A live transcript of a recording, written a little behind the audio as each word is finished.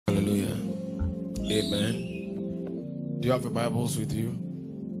Amen. Do you have your Bibles with you?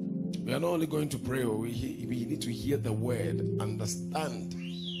 We are not only going to pray, we need to hear the word, understand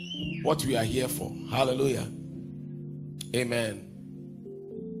what we are here for. Hallelujah. Amen.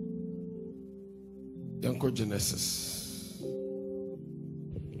 Yanko Genesis.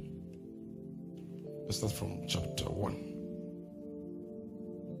 Let's start from chapter 1.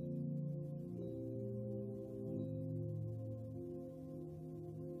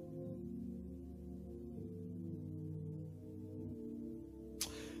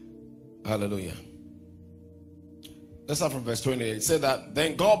 Hallelujah. Let's start from verse 28. It said that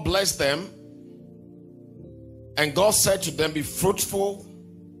then God blessed them, and God said to them, be fruitful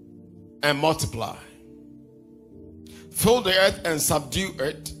and multiply. Fill the earth and subdue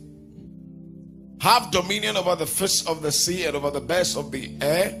it. Have dominion over the fish of the sea and over the birds of the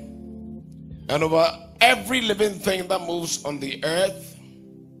air and over every living thing that moves on the earth.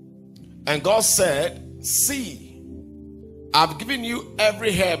 And God said, see, I've given you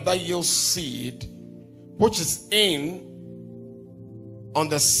every herb that yields seed, which is on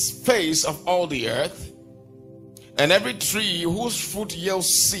the face of all the earth, and every tree whose fruit yields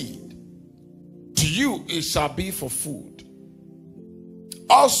seed. To you it shall be for food.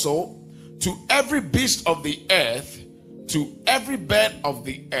 Also, to every beast of the earth, to every bird of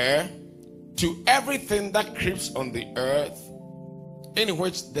the air, to everything that creeps on the earth, in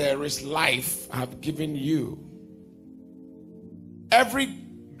which there is life, I have given you every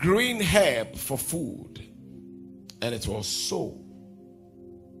green herb for food. And it was so.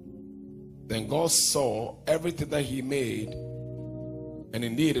 Then God saw everything that he made, and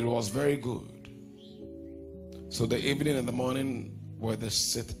indeed it was very good. So the evening and the morning were the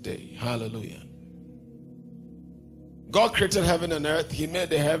sixth day. Hallelujah. God created heaven and earth. He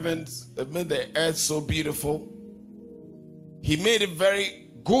made the heavens, made the earth so beautiful. He made it very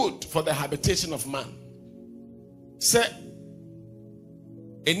good for the habitation of man. Say,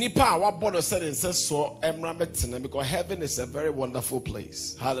 enipa wa bodo said and says so because heaven is a very wonderful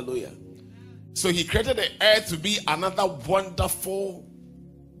place. Hallelujah. So he created the earth to be another wonderful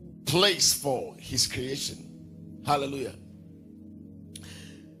place for his creation. Hallelujah.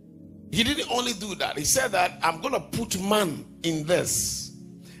 He didn't only do that. He said that I'm going to put man in this,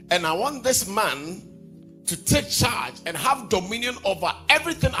 and I want this man to take charge and have dominion over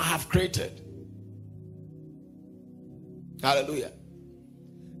everything I have created. Hallelujah.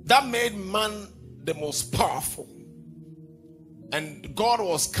 That made man the most powerful. And God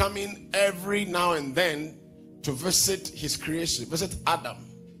was coming every now and then to visit his creation, visit Adam.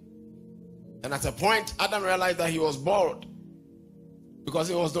 And at a point, Adam realized that he was bored because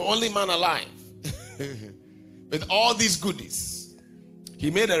he was the only man alive with all these goodies. He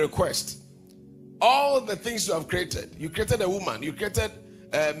made a request. All the things you have created, you created a woman, you created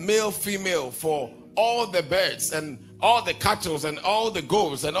a male, female for all the birds and all the cattle and all the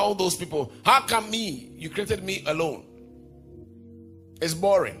goats and all those people. How come me? You created me alone. It's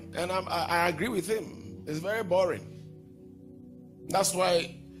boring. And I agree with him. It's very boring. That's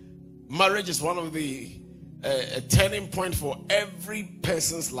why marriage is one of the a turning point for every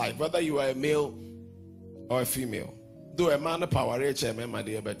person's life, whether you are a male or a female. Though a man power my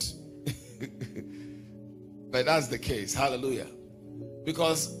dear, but but that's the case. Hallelujah.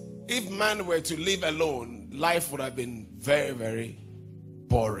 Because if man were to live alone, life would have been very, very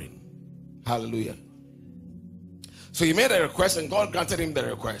boring. Hallelujah. So he made a request and God granted him the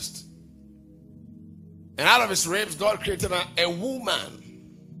request. And out of his ribs, God created a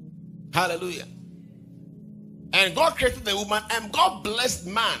woman. Hallelujah. And God created the woman and God blessed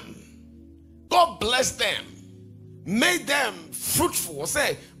man. God blessed them. Made them fruitful.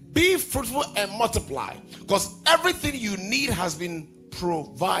 Say, be fruitful and multiply. Because everything you need has been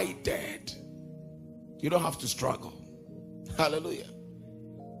provided. You don't have to struggle. Hallelujah.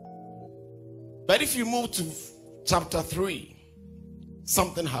 But if you move to chapter 3,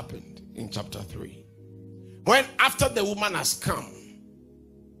 something happened in chapter 3. When after the woman has come,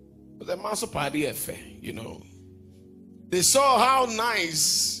 the master party affair, you know, they saw how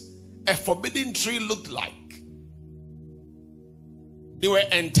nice a forbidden tree looked like. They were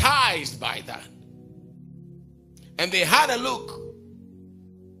enticed by that. And they had a look.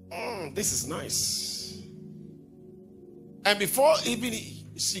 This is nice. And before even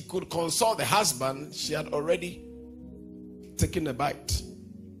she could consult the husband, she had already taken a bite.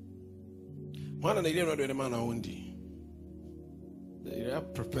 They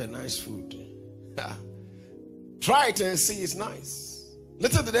have prepared nice food. Try it and see it's nice.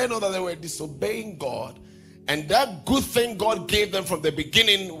 Little did they know that they were disobeying God, and that good thing God gave them from the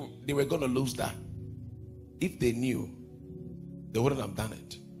beginning, they were going to lose that. If they knew, they wouldn't have done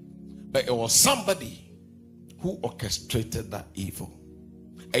it. But it was somebody who orchestrated that evil.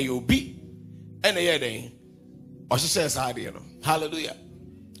 And you'll be, and or she says, hallelujah.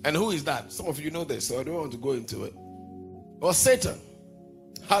 And who is that? Some of you know this, so I don't want to go into it. It was Satan.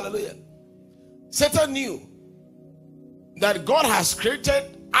 Hallelujah. Satan knew that God has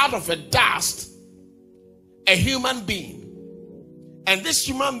created out of a dust a human being. And this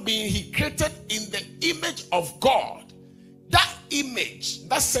human being he created in the image of God. That image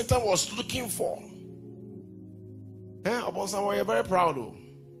that Satan was looking for. Upon someone you're very proud of.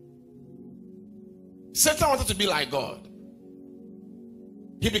 Satan wanted to be like God.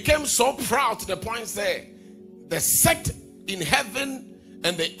 He became so proud to the point that the sect in heaven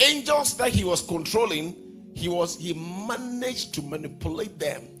and the angels that he was controlling, he managed to manipulate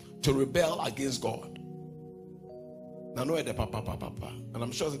them to rebel against God. Now know the papa, and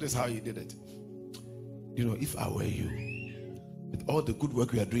I'm sure that is how he did it. You know, if I were you, with all the good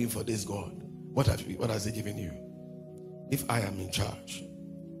work we are doing for this God, what has he given you? If I am in charge,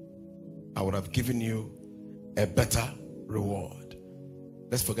 I would have given you a better reward.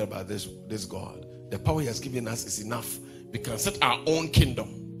 Let's forget about this God. The power he has given us is enough. We can set our own kingdom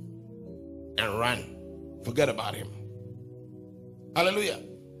and run. Forget about him. Hallelujah.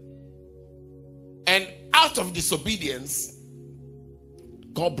 And out of disobedience,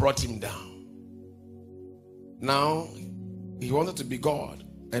 God brought him down. Now, he wanted to be God.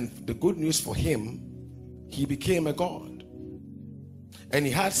 And the good news for him, he became a God. And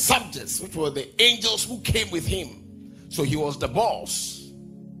he had subjects, which were the angels who came with him. So he was the boss.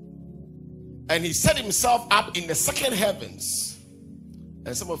 And he set himself up in the second heavens.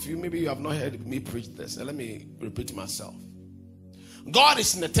 And some of you, maybe you have not heard me preach this. Now let me repeat myself. God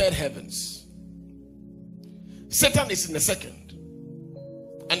is in the third heavens. Satan is in the second.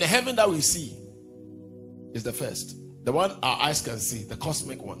 And the heaven that we see is the first. The one our eyes can see, the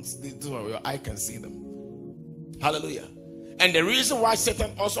cosmic ones. These are where your eye can see them. Hallelujah. And the reason why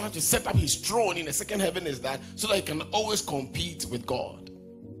Satan also had to set up his throne in the second heaven is that so that he can always compete with God.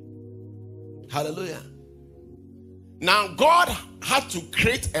 Hallelujah. Now God had to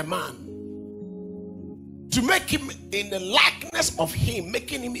create a man to make him in the likeness of him,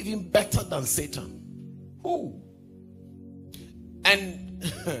 making him even better than Satan. Who? And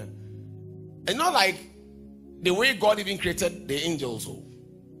not like the way God even created the angels.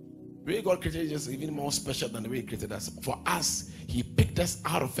 The way God created angels is even more special than the way he created us. For us, he picked us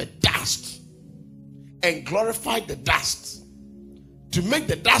out of a dust and glorified the dust to make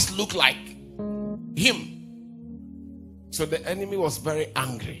the dust look like him. So the enemy was very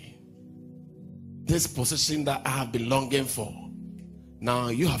angry. This position that I have been longing for, now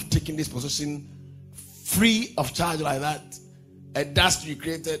you have taken this position free of charge like that. A dust you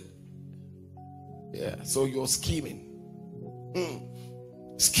created. Yeah, so you're scheming.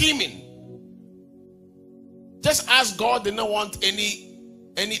 Scheming. Just as God did not want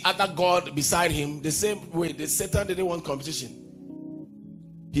any other God beside him, the same way the Satan didn't want competition.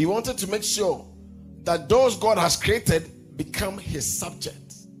 He wanted to make sure that those God has created become his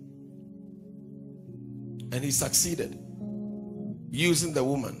subjects. And he succeeded using the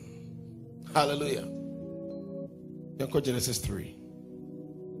woman. Hallelujah. Go Genesis 3.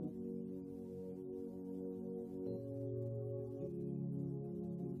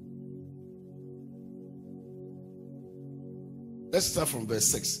 Let's start from verse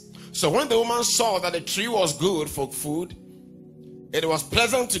 6. So when the woman saw that the tree was good for food, it was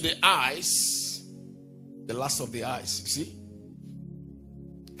pleasant to the eyes, the lust of the eyes, you see,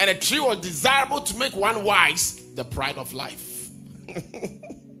 and the tree was desirable to make one wise, the pride of life.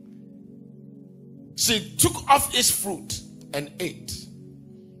 She took off its fruit and ate.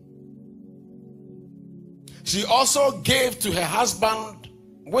 She also gave to her husband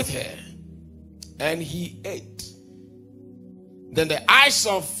with her, and he ate. Then the eyes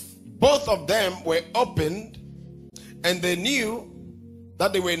of both of them were opened, and they knew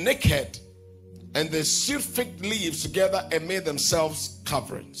that they were naked, and they sewed fig leaves together and made themselves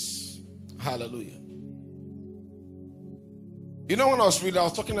coverings. Hallelujah. You know, when I was reading, I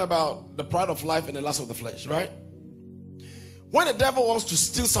was talking about the pride of life and the lust of the flesh, right? When the devil wants to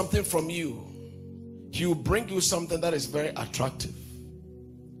steal something from you, he will bring you something that is very attractive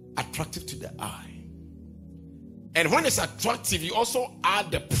to the eye. And when it's attractive, you also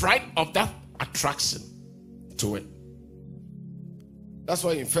add the pride of that attraction to it. That's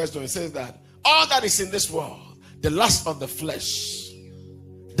why in 1 John it says that all that is in this world, the lust of the flesh,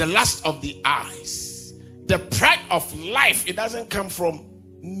 the lust of the eyes, the pride of life, it doesn't come from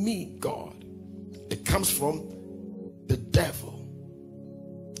me, God. It comes from the devil.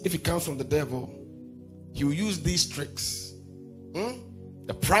 If it comes from the devil, he will use these tricks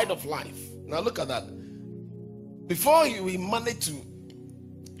The pride of life. Now look at that. Before he managed to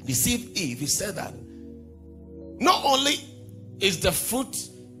deceive Eve, he said that not only is the fruit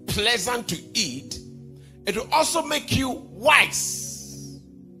pleasant to eat, it will also make you wise.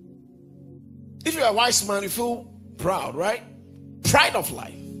 If you're a wise man, you feel proud, right? Pride of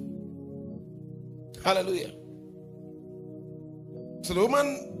life. Hallelujah. So the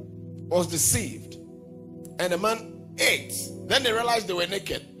woman was deceived and the man ate. Then they realized they were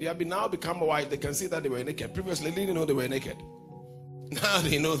naked. They have now become wise. They can see that they were naked. Previously, they didn't know they were naked. Now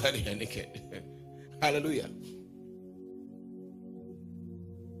they know that they are naked. Hallelujah.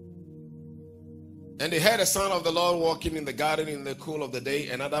 And they heard the sound of the Lord walking in the garden in the cool of the day,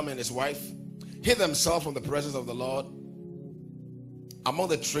 and Adam and his wife hid themselves from the presence of the Lord among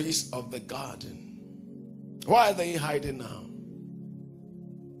the trees of the garden. Why are they hiding now?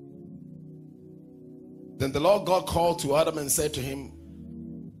 Then the Lord God called to Adam and said to him,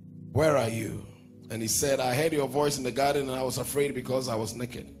 "Where are you?" And he said, "I heard your voice in the garden, and I was afraid because I was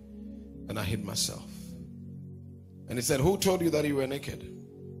naked, and I hid myself." And he said, "Who told you that you were naked?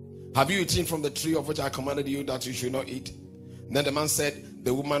 Have you eaten from the tree of which I commanded you that you should not eat?" And then the man said,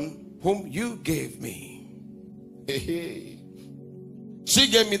 "The woman whom you gave me, she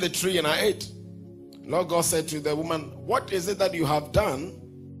gave me the tree and I ate." Lord God said to the woman, "What is it that you have done?"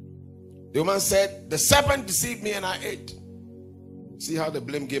 The woman said, "The serpent deceived me and I ate." See how the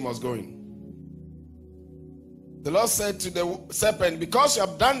blame game was going. The Lord said to the serpent, "Because you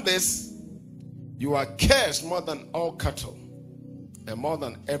have done this, you are cursed more than all cattle and more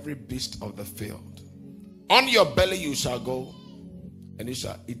than every beast of the field. On your belly you shall go, and you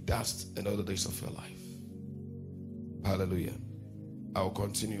shall eat dust in all the days of your life." Hallelujah. I will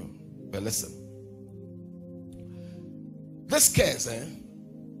continue. But listen. This curse,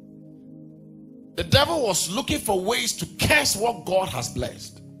 the devil was looking for ways to curse what God has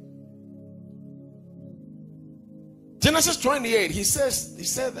blessed. Genesis 28, he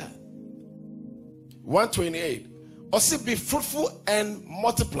said that. 128. Also be fruitful and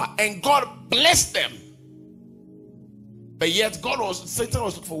multiply. And God blessed them. But yet Satan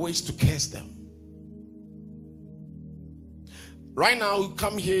was looking for ways to curse them. Right now, we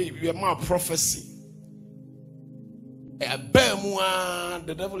come here, you have my prophecy.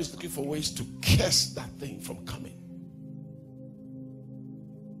 The devil is looking for ways to curse that thing from coming.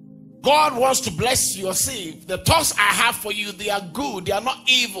 God wants to bless you. See, the thoughts I have for you, they are good, they are not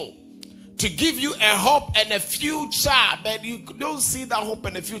evil, to give you a hope and a future. But you don't see that hope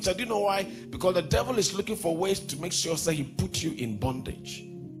and a future. Do you know why? Because the devil is looking for ways to make sure that he puts you in bondage,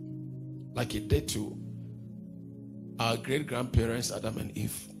 like he did to our great grandparents Adam and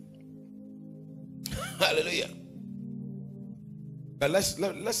Eve. Hallelujah. But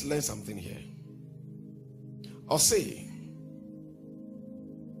let's learn something here. I'll say,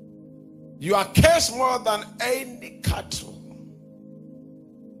 you are cursed more than any cattle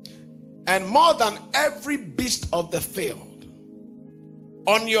and more than every beast of the field.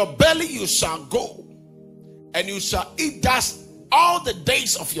 On your belly you shall go, and you shall eat dust all the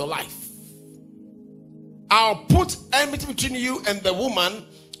days of your life. I'll put enmity between you and the woman,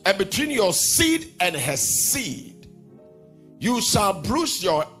 and between your seed and her seed. He shall bruise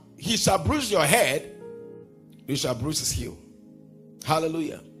your head, you shall bruise his heel.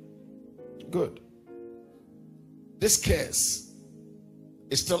 Hallelujah. Good. This curse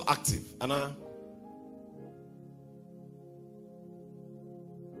is still active. Anna.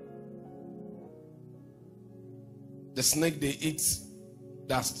 The snake, they eat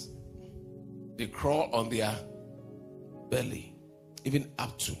dust. They crawl on their belly, even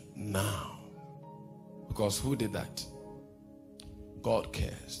up to now. Because who did that? God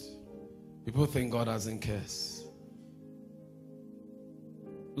cares. People think God doesn't care.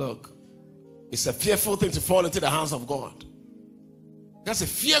 Look, it's a fearful thing to fall into the hands of God. That's a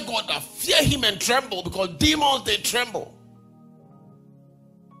fear God, that fear him and tremble, because demons, they tremble.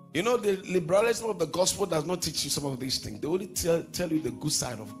 You know, the liberalism of the gospel does not teach you some of these things. They only tell you the good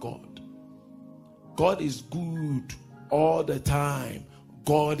side of God. God is good all the time.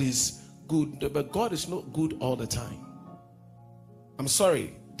 God is good, but God is not good all the time. I'm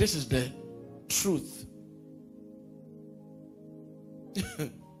sorry, this is the truth.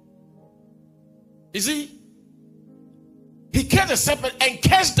 You see, he cursed the serpent and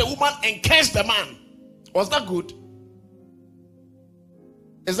cursed the woman and cursed the man. Was that good?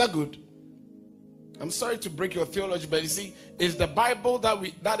 Is that good? I'm sorry to break your theology, but you see, it's the Bible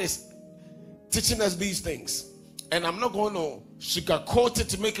that is teaching us these things. And I'm not going to sugarcoat it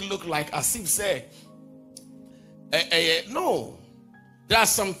to make it look like as if say, no. There are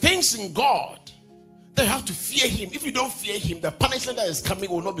some things in God Then you have to fear him. If you don't fear him, the punishment that is coming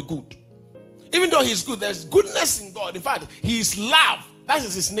will not be good. Even though he's good, there's goodness in God. In fact, he is love. That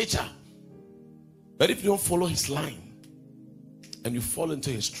is his nature. But if you don't follow his line and you fall into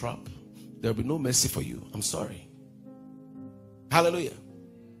his trap, there will be no mercy for you. I'm sorry. Hallelujah.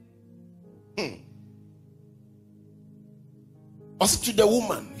 Also to the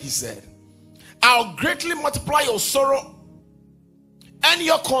woman, he said, I'll greatly multiply your sorrow and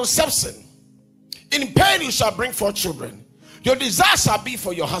your conception. In pain you shall bring forth children. Your desire shall be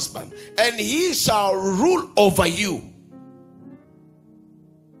for your husband, and he shall rule over you.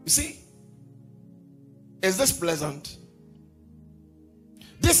 You see? Is this pleasant?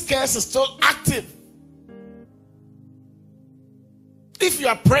 This curse is still active. If you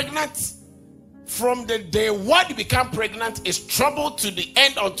are pregnant, from the day one you become pregnant is trouble to the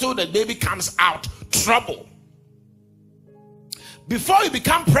end until the baby comes out. Trouble. Before you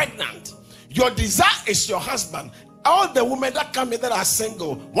become pregnant, your desire is your husband. All the women that come in that are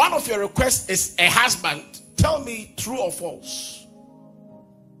single, one of your requests is a husband. Tell me true or false.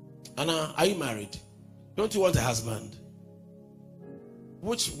 Anna, are you married? Don't you want a husband?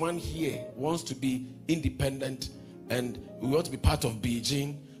 Which one here wants to be independent and we want to be part of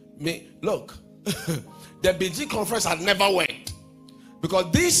Beijing? Look, the Beijing conference had never worked.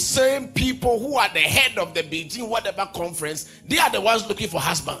 Because these same people who are the head of the Beijing whatever conference, they are the ones looking for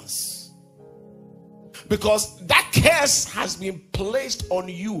husbands. Because that curse has been placed on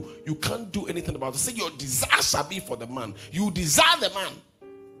you. You can't do anything about it. Say your desire shall be for the man. You desire the man.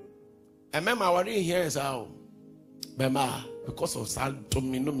 And remember, what I here is how, remember, because of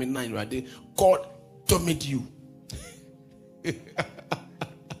God dominated you.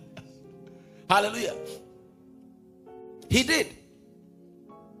 Hallelujah. He did.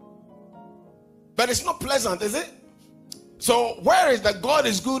 But it's not pleasant, is it? So where is that God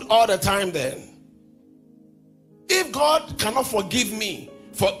is good all the time then? If God cannot forgive me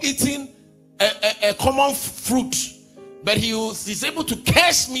for eating a common fruit, but he's able to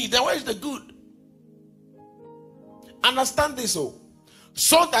curse me, then where is the good? Understand this,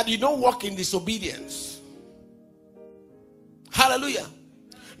 so that you don't walk in disobedience. Hallelujah.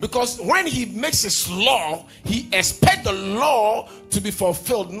 Because when he makes his law, he expects the law to be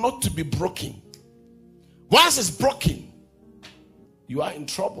fulfilled, not to be broken. Once it's broken, you are in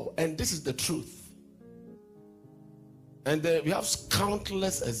trouble. And this is the truth. And we have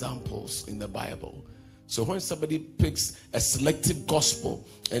countless examples in the Bible. So when somebody picks a selective gospel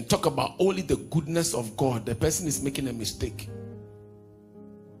and talk about only the goodness of God, the person is making a mistake.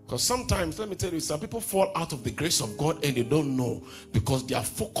 Because sometimes, let me tell you, some people fall out of the grace of God and they don't know, because their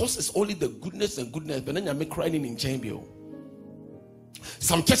focus is only the goodness and goodness. But then you're crying in chamber.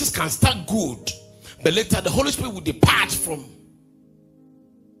 Some churches can start good, but later the Holy Spirit will depart from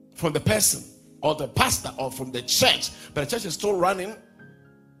the person or the pastor or from the church, but the church is still running.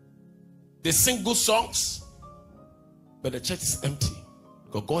 They sing good songs, but the church is empty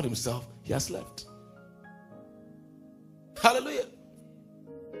because God himself, he has left. Hallelujah.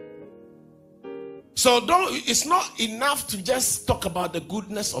 So it's not enough to just talk about the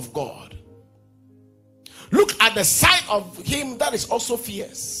goodness of God. Look at the side of him that is also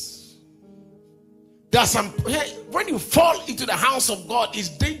fierce. There are some, when you fall into the house of God, it's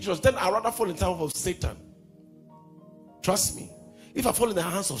dangerous. Then I'd rather fall in the house of Satan. Trust me. If I fall in the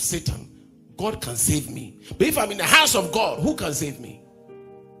hands of Satan, God can save me. But if I'm in the house of God, who can save me?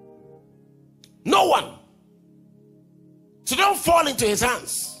 No one. So don't fall into his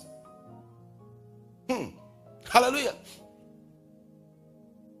hands. Hallelujah.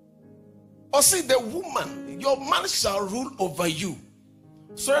 Or see the woman, your man shall rule over you.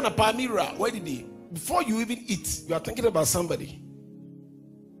 So in a Palmyra, where did he? Before you even eat, you are thinking about somebody.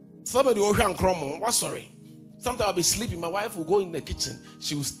 Somebody will hear crumble. What sorry? Sometimes I'll be sleeping. My wife will go in the kitchen.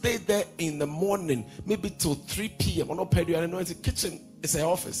 She will stay there in the morning, maybe till 3 p.m. I'm not paid. I know it's a kitchen. It's her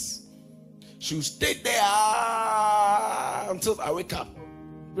office. She will stay there until I wake up.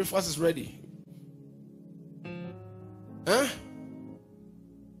 Breakfast is ready. Huh?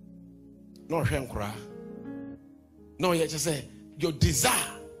 No, no, you just say your desire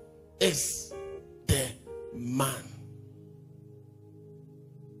is the man.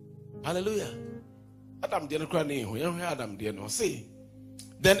 Hallelujah. Adam didn't cry. Adam didn't say.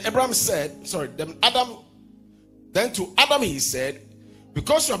 Then Abraham said, then to Adam he said,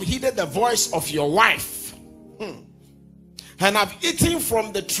 because you have heeded the voice of your wife, and have eaten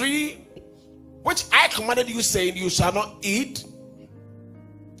from the tree which I commanded you, saying, you shall not eat.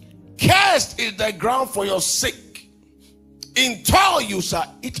 Cursed is the ground for your sake. In toil you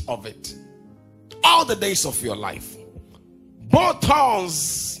shall eat of it all the days of your life. Both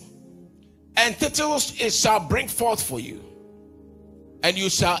thorns and thistles it shall bring forth for you, and you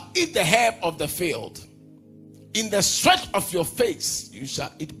shall eat the herb of the field. In the sweat of your face you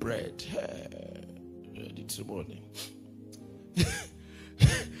shall eat bread.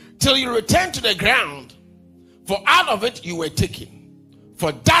 Till you return to the ground, for out of it you were taken.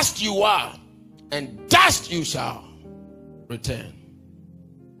 For dust you are, and dust you shall return.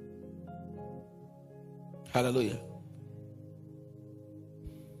 Hallelujah.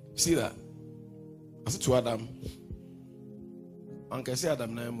 See that? I said to Adam, I say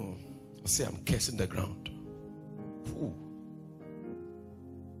Adam Namo, I say I'm cursing the ground. Ooh.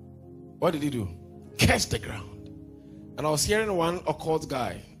 What did he do? Curse the ground. And I was hearing one occult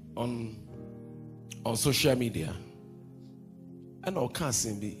guy on social media. And I can't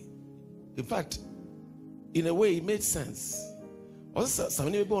see me. In fact, in a way, it made sense. Also,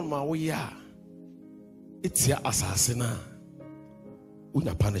 some people on my way, yeah, it's your assassin.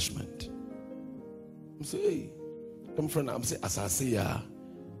 Una punishment. I'm saying, hey, come friend, I'm saying assassin, yeah,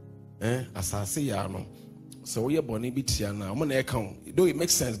 assassin, yeah, no. So we are born in Bitia now. I'm gonna account. Though it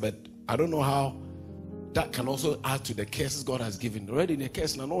makes sense, but I don't know how that can also add to the curses God has given. Already in the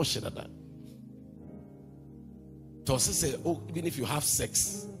curse, no no shit at that. So say, oh, even if you have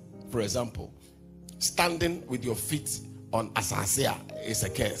sex, for example, standing with your feet on asasia is a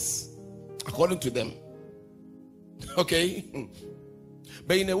curse, according to them. Okay,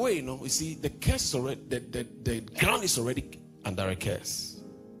 but in a way, you know, you see, the curse already, the ground is already under a curse,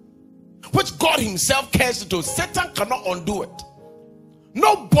 which God Himself cursed to. Satan cannot undo it.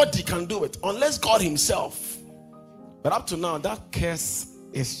 Nobody can do it unless God Himself. But up to now, that curse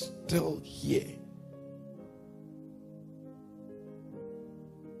is still here.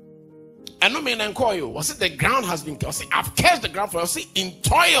 I don't mean and call you. Was it the ground has been cursed? I've cursed the ground for you. See, in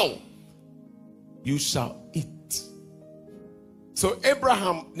toil you shall eat. So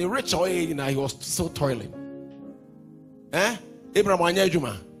Abraham, the rich away, he was so toiling. Abraham anya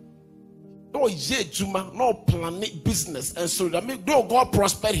juma. No juma, no planet business, and so that made God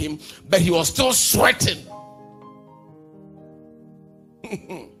prospered him, but he was still sweating.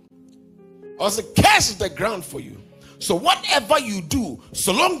 Also, curse the ground for you. So whatever you do,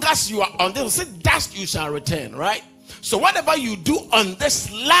 so long as you are on this, say dust you shall return, right? So whatever you do on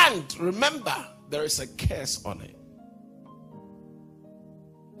this land, remember, there is a curse on it.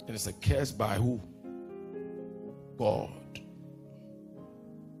 It is a curse by who? God.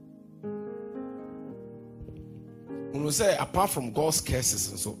 When we say apart from God's curses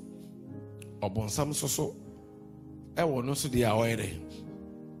and so, upon some so, I will not see the away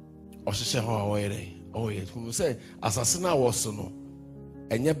or she say how away. Oh yes, when we say assassin was so no,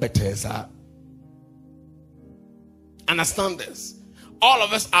 and yet better is that. Understand this. All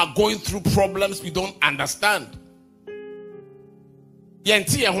of us are going through problems we don't understand.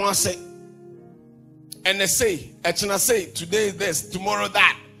 Yanti and one say, and they say, Echina say, today this, tomorrow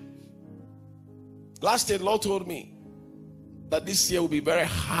that. Last year, the Lord told me that this year will be very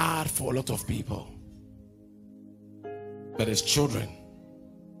hard for a lot of people. But His children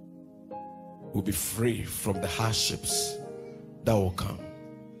will be free from the hardships that will come.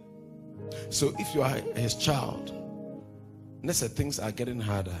 So if you are His child, let's say things are getting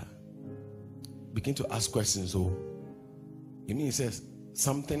harder, begin to ask questions. Oh, it means He says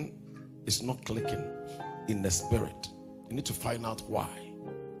something is not clicking in the spirit. You need to find out why.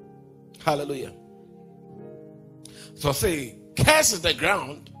 Hallelujah. So say, curse the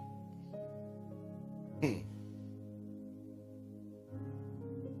ground.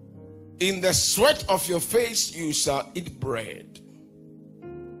 In the sweat of your face you shall eat bread,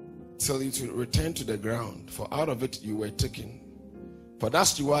 till you return to the ground, for out of it you were taken. For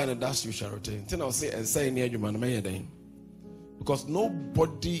dust you are, and dust you shall return. Then I'll say, and say near you, man, because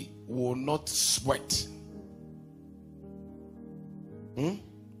nobody will not sweat.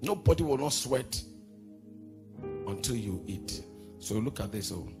 Nobody will not sweat until you eat. So look at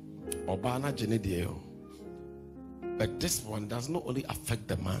this. But this one does not only affect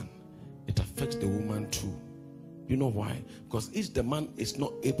the man, it affects the woman too. You know why? Because if the man is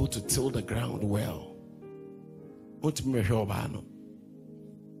not able to till the ground well,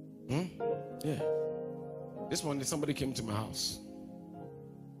 yeah. This morning somebody came to my house.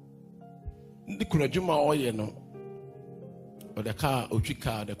 Or the car,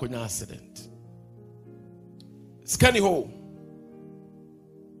 the konya accident. Scanning hole.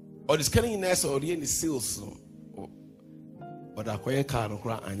 Or the scanning nurse or the seals. Or the quiet car no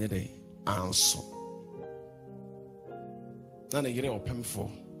cry anya day. Answer. None of you pay for,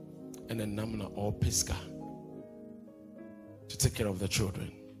 and then Namna or Pisca to take care of the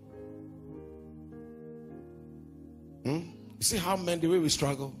children. You see how men, the way we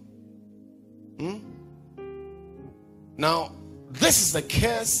struggle. Now, this is the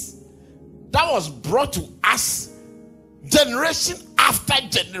curse that was brought to us generation after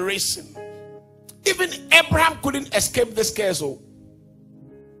generation. Even Abraham couldn't escape this curse. Oh.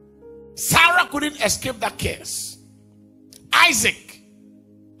 Sarah couldn't escape that curse. Isaac,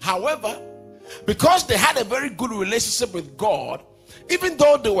 however, because they had a very good relationship with God, even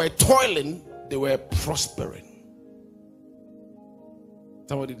though they were toiling, they were prospering.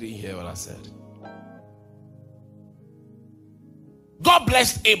 Somebody didn't hear what I said. God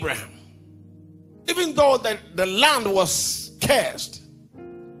blessed Abraham. Even though the land was cursed,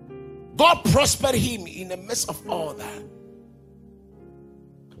 God prospered him in the midst of all that.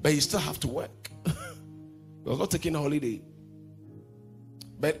 But you still have to work. He was not taking a holiday.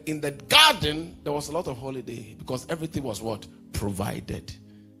 But in the garden, there was a lot of holiday because everything was what? Provided.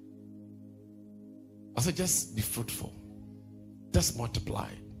 I said, just be fruitful. Just multiply.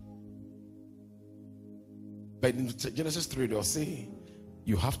 But in Genesis 3, they'll say,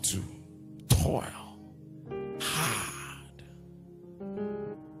 you have to toil hard.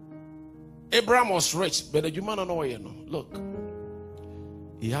 Abraham was rich, but the human don't know, you know. Look,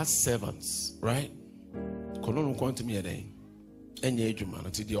 he has servants, right? Kono come to me a day. Enye human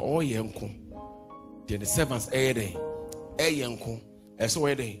until the all yenko. The servants yenko. Eso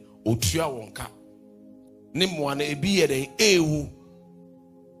ede otua wonka. Nimwa na ebi ede ewu.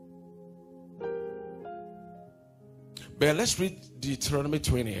 But let's read Deuteronomy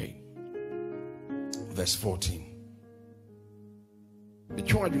 28, verse 14. The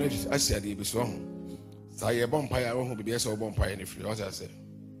children I said it was wrong. So I bumpire won't be so bumpire if you what I said.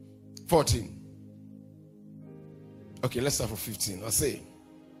 14. Okay, let's start from 15. I'll say.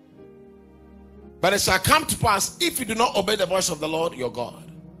 But it shall come to pass, if you do not obey the voice of the Lord your God,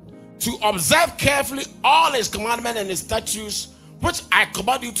 to observe carefully all his commandments and his statutes, which I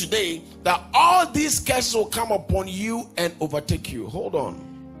command you today, that all these curses will come upon you and overtake you. Hold on.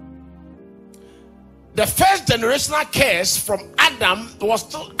 The first generational curse from Adam was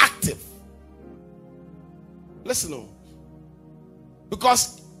still active. Listen, no.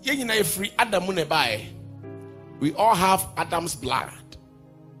 Because free Adam we all have Adam's blood,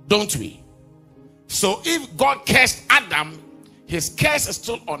 don't we? So if God cursed Adam, his curse is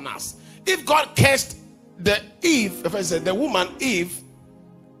still on us. If God cursed the Eve, if I said the woman Eve,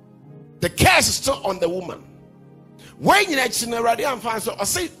 the curse is still on the woman. When you already am fine, so I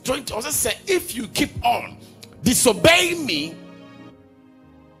say 20, I say if you keep on disobeying me,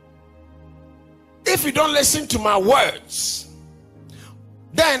 if you don't listen to my words,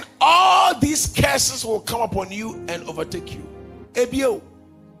 then all these curses will come upon you and overtake you. Ebio.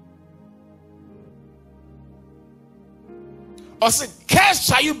 Or say, cursed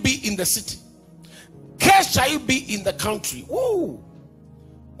shall you be in the city. Cursed shall you be in the country. Woo.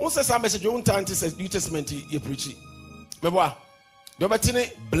 What's that message? You won't turn to New Testament you preach it.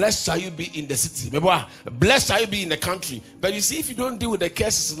 Blessed shall you be in the city. Blessed shall you be in the country. But you see, if you don't deal with the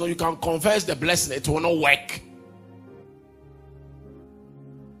curses, you can confess the blessing. It will not work.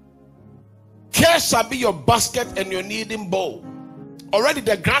 Curse shall be your basket and your kneading bowl. Already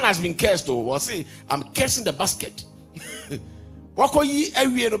the ground has been cursed. Well, see, I'm cursing the basket. Wako yi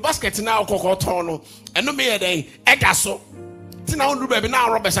ewie no basket na okokoton no eno me yeden eda so ti na ondu baby na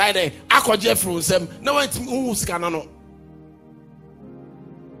robe side dey akoje fru nsem na wantim hu sika na no.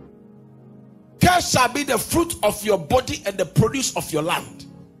 Curse shall be the fruit of your body and the produce of your land,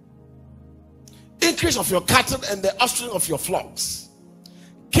 increase of your cattle and the offspring of your flocks.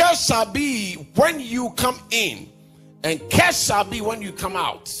 Curse shall be when you come in, and curse shall be when you come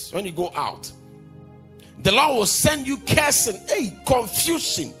out, when you go out. The Lord will send you cursing,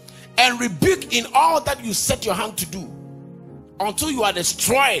 confusion, and rebuke in all that you set your hand to do, until you are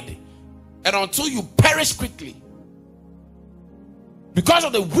destroyed and until you perish quickly, because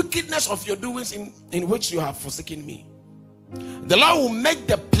of the wickedness of your doings in which you have forsaken me. The Lord will make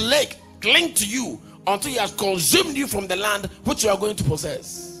the plague cling to you until he has consumed you from the land which you are going to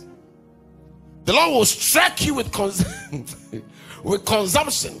possess. The Lord will strike you with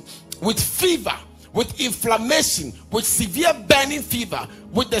consumption, with fever, with inflammation, with severe burning fever,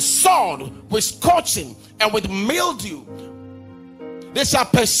 with the sword, with scorching, and with mildew. They shall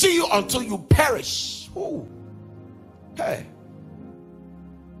pursue you until you perish. Ooh. Hey.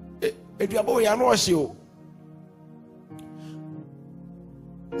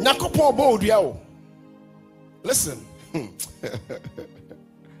 Listen.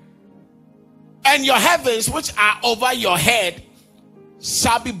 And your heavens which are over your head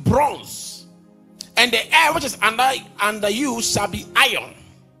shall be bronze, and the air which is under you shall be iron.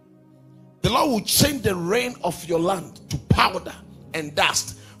 The Lord will change the rain of your land to powder and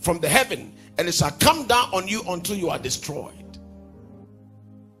dust from the heaven, and it shall come down on you until you are destroyed.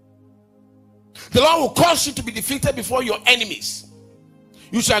 The Lord will cause you to be defeated before your enemies.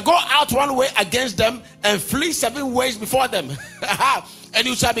 You shall go out one way against them and flee 7 ways before them. And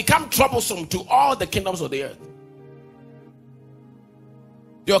you shall become troublesome to all the kingdoms of the earth.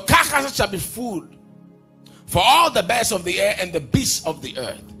 Your carcasses shall be food for all the birds of the air and the beasts of the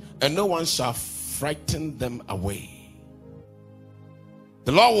earth, and no one shall frighten them away.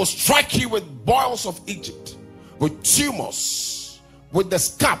 The Lord will strike you with boils of Egypt, with tumors, with the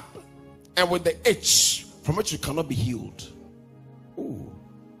scab, and with the itch from which you cannot be healed. Ooh.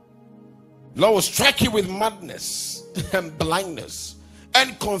 The Lord will strike you with madness and blindness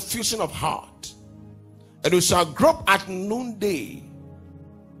and confusion of heart, and you shall grope at noonday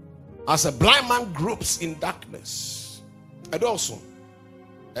as a blind man gropes in darkness. And also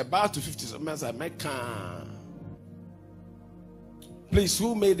about to 50 months I make. Please,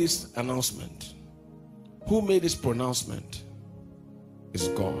 who made this announcement? Who made this pronouncement? Is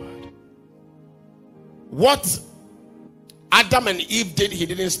God. What Adam and Eve did, he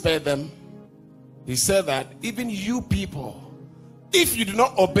didn't spare them. He said that even you people, if you do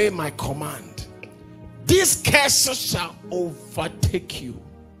not obey my command, these curses shall overtake you.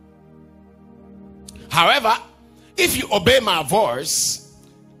 However, if you obey my voice,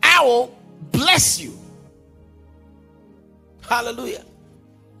 I will bless you. Hallelujah.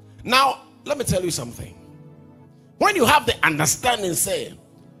 Now, let me tell you something. When you have the understanding, say,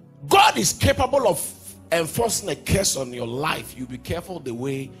 God is capable of enforcing a curse on your life, you be careful the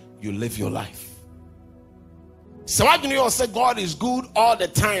way you live your life. So when you say God is good all the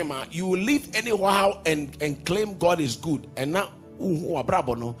time, you will live anyhow and claim God is good, and now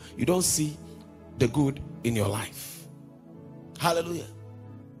you don't see the good in your life. Hallelujah.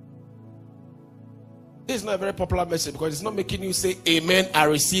 This is not a very popular message because it's not making you say amen, I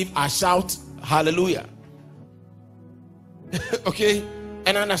receive, I shout hallelujah. Okay,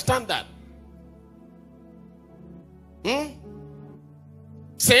 and I understand that.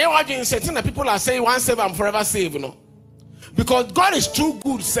 Say what you certain that people are saying once saved I'm forever saved, you know, because God is too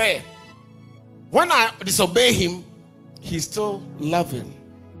good. Say when I disobey him, he's still loving.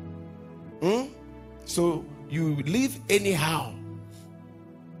 So you live anyhow.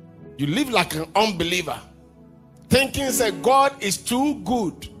 You live like an unbeliever, thinking that God is too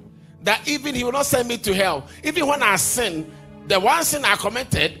good, that even he will not send me to hell. Even when I sin, the one sin I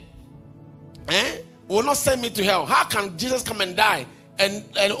committed will not send me to hell. How can Jesus come and die and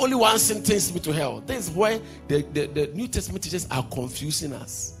only one sin takes me to hell? This is why the New Testament teachers are confusing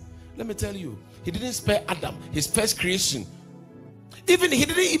us. Let me tell you, he didn't spare Adam, his first creation. He didn't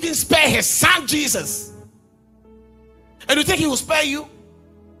even spare his son Jesus. And you think he will spare you?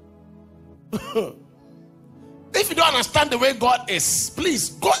 If you don't understand the way God is,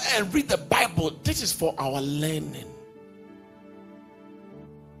 please go and read the Bible. This is for our learning.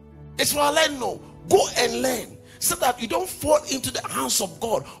 It's for our learning. No. Go and learn so that you don't fall into the hands of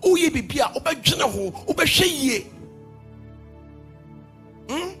God.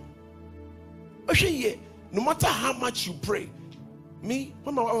 No matter how much you pray. Me,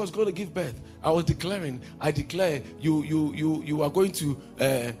 when my wife was going to give birth, I declare you are going to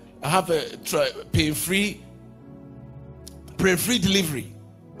have a pain-free delivery.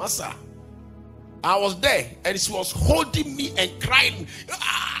 Master, I was there and she was holding me and crying.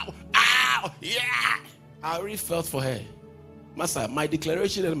 Ow, ow, yeah. I really felt for her. Master, my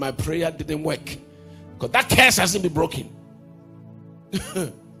declaration and my prayer didn't work because that curse hasn't been broken.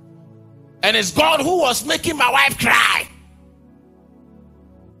 And it's God who was making my wife cry.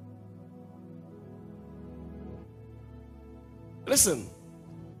 Listen,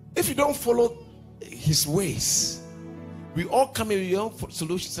 if you don't follow his ways, we all come here with your own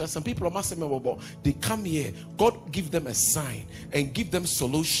solutions. Some people are asking, they come here, God give them a sign and give them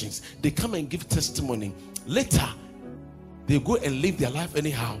solutions. They come and give testimony. Later, they go and live their life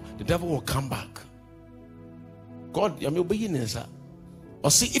anyhow. The devil will come back. God, I'm obeying you, sir.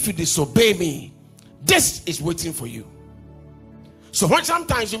 Or see, if you disobey me, this is waiting for you. So when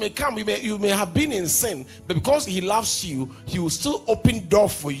sometimes you may come, you may have been in sin, but because he loves you, he will still open door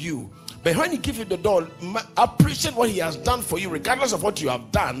for you. But when he gives you the door, appreciate what he has done for you, regardless of what you have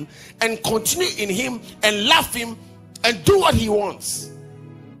done, and continue in him and love him and do what he wants.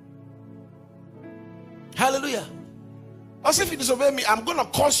 Hallelujah. Also, if you disobey me, I'm going to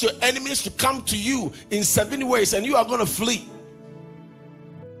cause your enemies to come to you in 7 ways, and you are going to flee.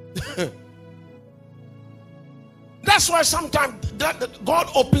 That's why sometimes God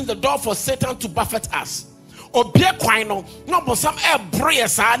opens the door for Satan to buffet us.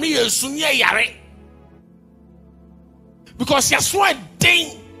 Because you're so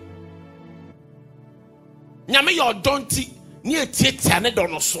ding. Nyame your donti near Tiane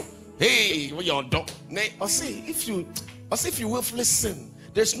donoso. Hey, your dog. I say if you willfully sin,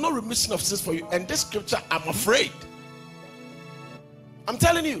 there's no remission of sins for you. And this scripture, I'm afraid. I'm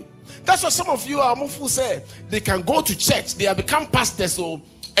telling you. That's what some of you are who say they can go to church, they have become pastors, so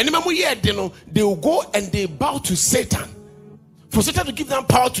and they will go and they bow to Satan. For Satan to give them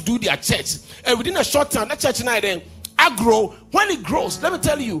power to do their church. And within a short time, that church now then grow. When it grows, let me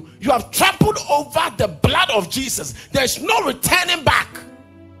tell you, you have trampled over the blood of Jesus. There's no returning back.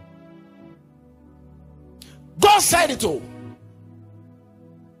 God said it all.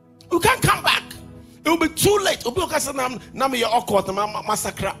 You can't come back. It will be too late.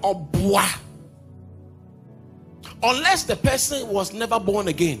 Unless the person was never born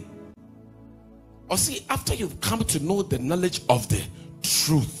again. Or see, after you've come to know the knowledge of the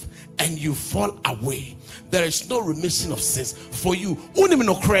truth and you fall away, there is no remission of sins for you.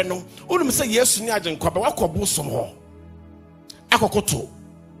 Say yes to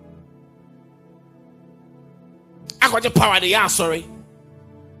power the sorry.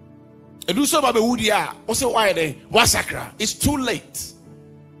 Do so about Woodia. Also, why they wasakra? It's too late.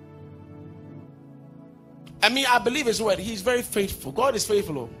 I mean, I believe his word. He's very faithful. God is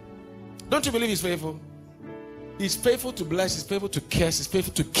faithful. Don't you believe he's faithful? He's faithful to bless, he's faithful to curse, he's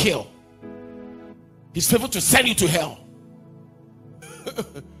faithful to kill. He's faithful to send you to hell.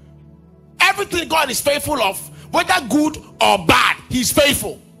 Everything God is faithful of, whether good or bad, he's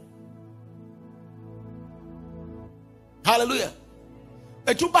faithful. Hallelujah.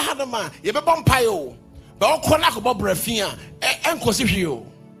 As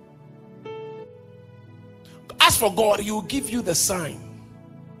for God, he will give you the sign.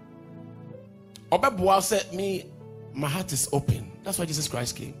 Obebual said, my heart is open. That's why Jesus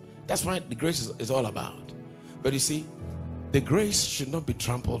Christ came. That's why the grace is all about. But you see, the grace should not be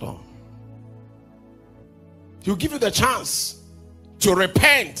trampled on. He'll give you the chance to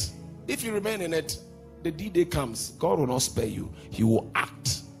repent. If you remain in it, the D-Day comes. God will not spare you. He will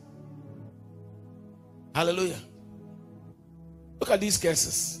act. Hallelujah. Look at these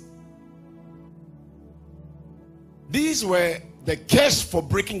cases. These were the case for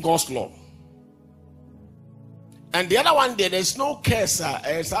breaking God's law. And the other one there's no case.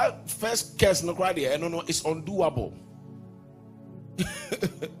 It's our first case, no, it's undoable.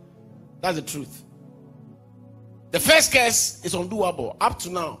 That's the truth. The first case is undoable. Up to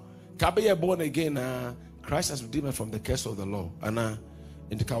now, Kabe born again. Christ has redeemed from the curse of the law. And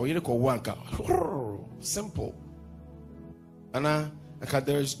in the Kawiri Wanka, simple. And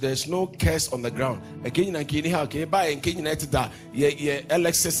there's no curse on the ground. Again, buy and United that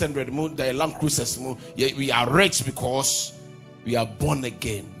LX600 the Land Cruisers we are rich because we are born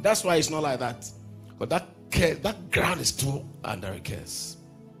again. That's why it's not like that. But that ground is still under a curse.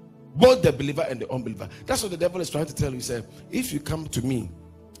 Both the believer and the unbeliever. That's what the devil is trying to tell you. He said, if you come to me,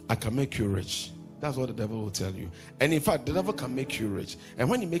 I can make you rich. That's what the devil will tell you. And in fact, the devil can make you rich. And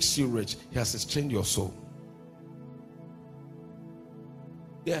when he makes you rich, he has exchanged your soul.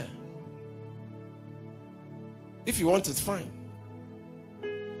 Yeah. If you want it, fine.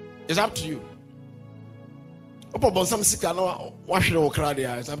 It's up to you. It's up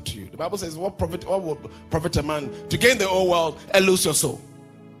to you. The Bible says, what will profit a man to gain the whole world and lose your soul?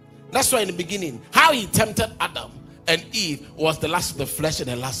 That's why in the beginning, how he tempted Adam and Eve was the lust of the flesh and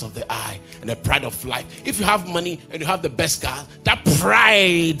the lust of the eye and the pride of life. If you have money and you have the best car, that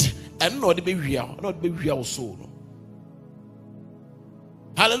pride and not the be real, not be real soul.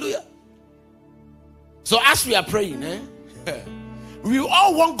 Hallelujah. So as we are praying, we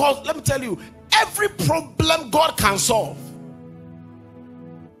all want God. Let me tell you, every problem God can solve.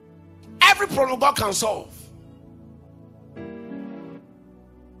 Every problem God can solve.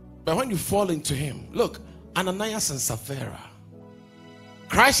 But when you fall into him, look, Ananias and Sapphira,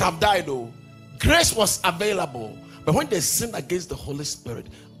 Christ have died though. Grace was available. But when they sinned against the Holy Spirit,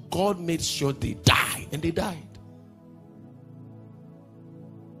 God made sure they died. And they died.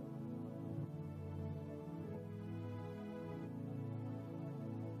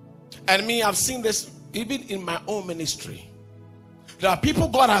 And me, I've seen this even in my own ministry. There are people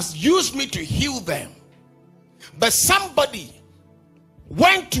God has used me to heal them. But somebody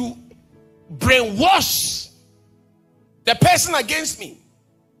went to brainwash the person against me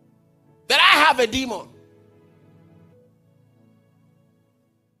that I have a demon.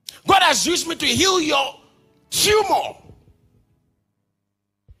 God has used me to heal your tumor.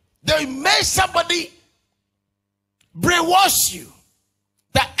 They made somebody brainwash you.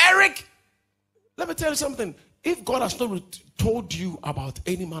 That Eric, let me tell you something. If God has not told you about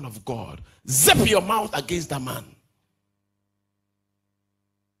any man of God, zip your mouth against that man.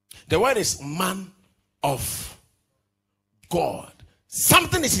 The word is man of God.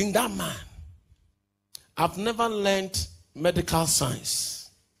 Something is in that man. I've never learned medical science.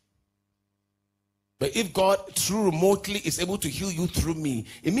 But if God through remotely is able to heal you through me,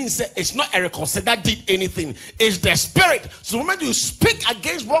 it means that it's not a reconciliation that did anything. It's the Spirit. So when you speak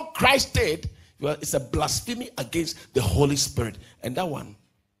against what Christ did, it's a blasphemy against the Holy Spirit. And that one.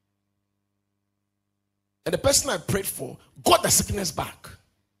 And the person I prayed for got the sickness back.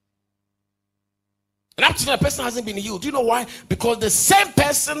 And up to now, the person hasn't been healed. Do you know why? Because the same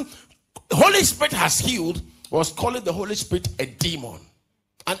person Holy Spirit has healed was calling the Holy Spirit a demon.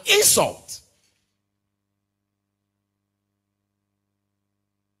 An insult.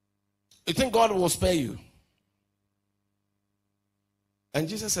 You think God will spare you? And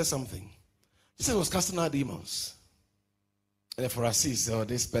Jesus said something. Jesus was casting out demons. And the Pharisees said,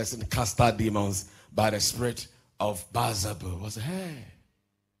 this person cast out demons by the spirit of Beelzebub. Was hey,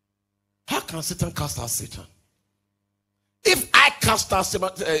 how can Satan cast out Satan? If I cast out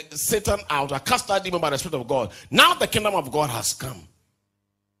Satan out, I cast out demon by the Spirit of God, now the kingdom of God has come.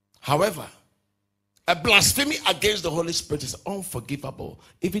 However, a blasphemy against the Holy Spirit is unforgivable,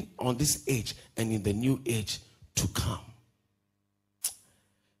 even on this age and in the new age to come.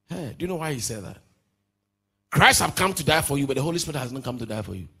 Hey, do you know why he said that? Christ have come to die for you, but the Holy Spirit has not come to die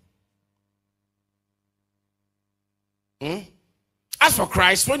for you. As for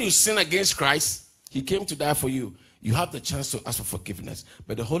Christ, when you sin against Christ, he came to die for you. You have the chance to ask for forgiveness,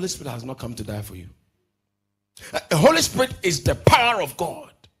 but the Holy Spirit has not come to die for you. The Holy Spirit is the power of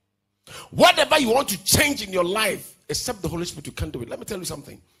God. Whatever you want to change in your life, except the Holy Spirit, you can't do it. Let me tell you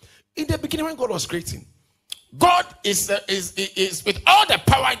something. In the beginning, when God was creating, God is with all the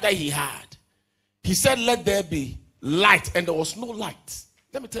power that he had. He said, let there be light, and there was no light.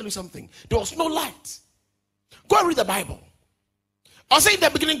 Let me tell you something. There was no light. Go and read the Bible. I'll say in the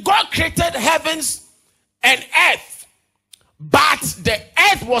beginning, God created heavens and earth, but the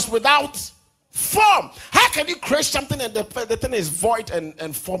earth was without form. How can you create something and the thing is void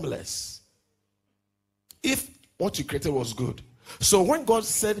and formless? If what you created was good. So when God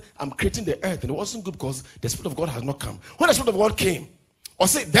said, I'm creating the earth, and it wasn't good because the Spirit of God has not come. When the Spirit of God came, or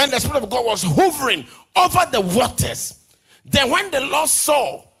say, then the Spirit of God was hovering over the waters. Then when the Lord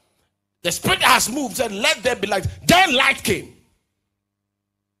saw the Spirit has moved, said, let there be light. Then light came.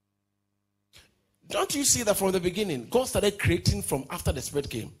 Don't you see that from the beginning? God started creating from after the Spirit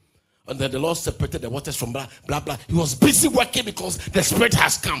came. And then the Lord separated the waters from blah, blah, blah. He was busy working because the Spirit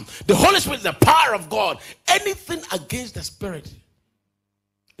has come. The Holy Spirit is the power of God. Anything against the Spirit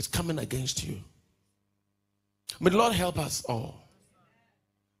is coming against you. May the Lord help us all.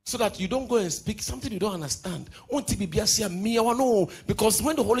 So that you don't go and speak something you don't understand. Because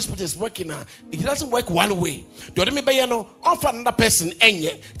when the Holy Spirit is working, he doesn't work one way. Do you remember, offer another person.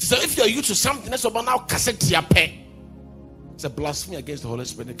 So if you're used to something, that's about now cassette your pen. It's a blasphemy against the Holy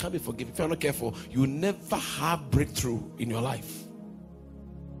Spirit. It can't be forgiven. If you're not careful, you will never have breakthrough in your life.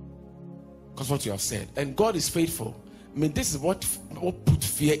 Because what you have said. And God is faithful. I mean, this is what put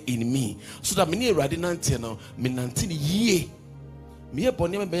fear in me. So that many radinanti now, menantini ye. Me a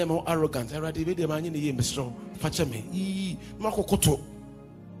bonny be more arrogant. I ready with the man in the year, Mr. Fachame. Marco Koto.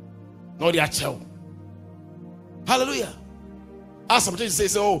 No, the achel. Hallelujah. As somebody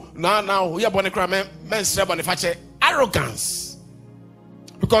says, oh, now, we are bonny cram, men, strap on the fache. Arrogance.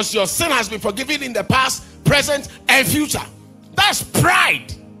 Because your sin has been forgiven in the past, present, and future. That's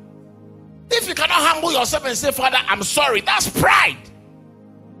pride. If you cannot humble yourself and say, Father, I'm sorry, that's pride.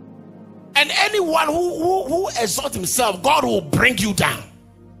 And anyone who exalts himself, God will bring you down.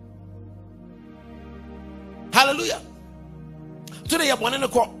 Hallelujah. Today you're born in a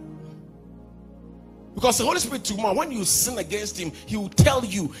court. Because the Holy Spirit tomorrow, when you sin against him, he will tell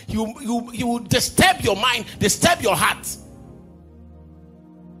you, he will disturb your mind, disturb your heart.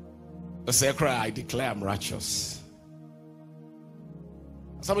 I say, I declare I'm righteous.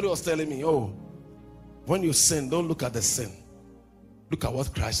 Somebody was telling me, oh, when you sin, don't look at the sin. Look at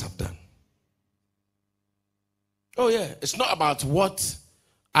what Christ have done. Oh yeah, it's not about what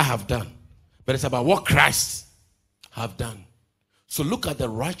I have done, but it's about what Christ have done. So look at the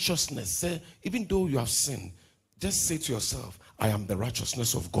righteousness. Say, even though you have sinned, just say to yourself, I am the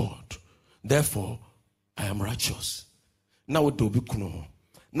righteousness of God. Therefore, I am righteous. Now do be kuno.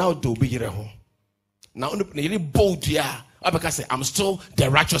 Now do be yereho. Now really bold yeah. I say I'm still the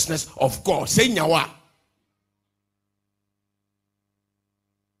righteousness of God. Say nyawa.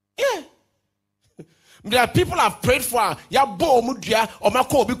 Yeah. There are people I've prayed for. Ya bo mudia or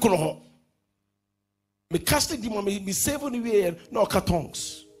mako be kuno. Me casting demon me save on the way no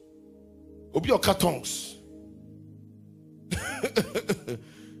cartons. Obi your cartons.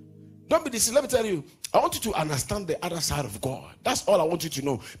 Don't be deceived. Let me tell you, I want you to understand the other side of God. That's all I want you to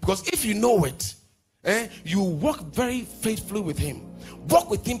know. Because if you know it, you walk very faithfully with him. Walk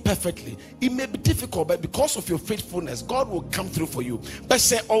with him perfectly. It may be difficult, but because of your faithfulness, God will come through for you. But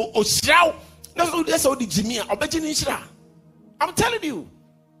say, I'm telling you.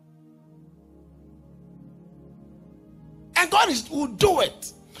 And God will do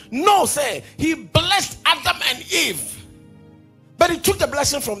it. No, say, he blessed Adam and Eve, but he took the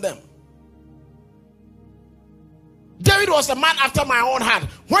blessing from them. David was a man after my own heart.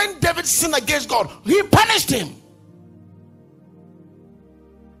 When David sinned against God, he punished him.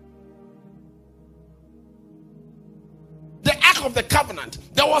 The Ark of the Covenant,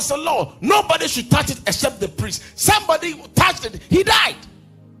 there was a law. Nobody should touch it except the priest. Somebody touched it, he died.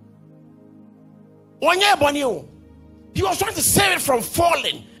 1 year, 1 year. He was trying to save it from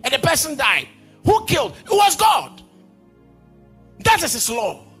falling, and the person died. Who killed? It was God. That is his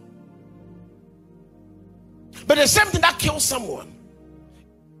law. But the same thing that killed someone,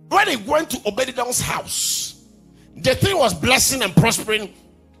 when he went to Obed-Edom's house, the thing was blessing and prospering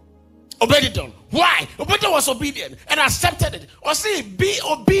Obed-Edom. Why? Obed-Edom was obedient and accepted it. Or see, be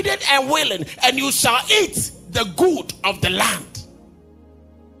obedient and willing, and you shall eat the good of the land.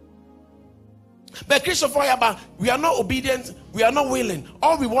 But Christopher, we are not obedient, we are not willing.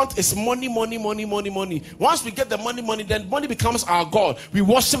 All we want is money, money, money, money, money. Once we get the money, then money becomes our God. We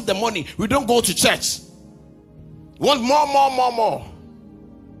worship the money. We don't go to church. Want more.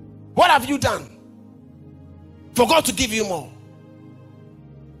 What have you done for God to give you more?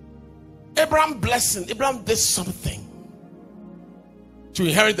 Abraham did something to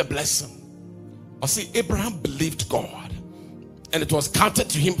inherit the blessing. I see, Abraham believed God, and it was counted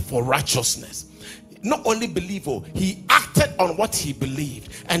to him for righteousness. Not only believe, he acted on what he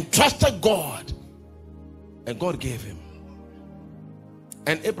believed and trusted God, and God gave him.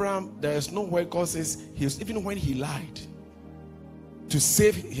 And Abraham, there is nowhere God says he was, even when he lied to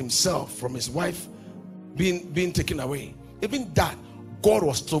save himself from his wife being taken away, even that God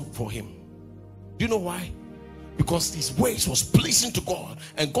was still for him. Do you know why? Because his ways was pleasing to God,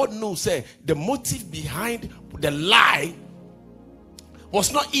 and God knows the motive behind the lie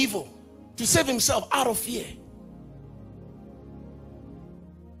was not evil, to save himself out of fear.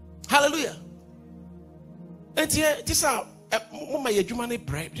 Hallelujah. And here, this are do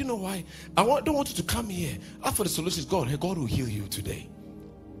you know why? I don't want you to come here. After the solution is God, God will heal you today.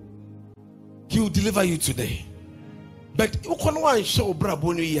 He will deliver you today. But the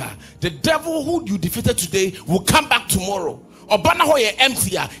devil who you defeated today will come back tomorrow.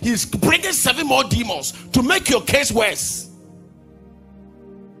 He's bringing 7 more demons to make your case worse.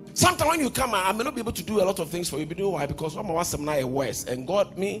 Sometimes when you come, I may not be able to do a lot of things for you. But you know why? Because I'm worse. And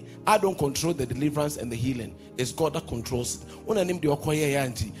God, I don't control the deliverance and the healing. It's God that controls it. When I name the Okoye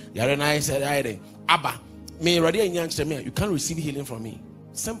Yanti, Yarena said, Abba, you can't receive healing from me.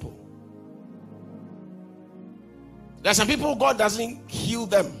 Simple. There are some people, God doesn't heal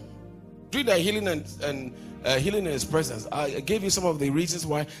them. Do the healing and healing in his presence. I gave you some of the reasons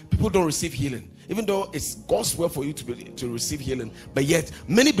why people don't receive healing, even though it's God's will for you to receive healing, but yet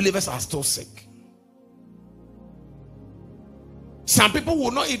many believers are still sick. Some people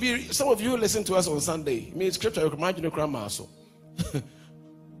will not even, some of you listen to us on Sunday. Me scripture remind you grandma also.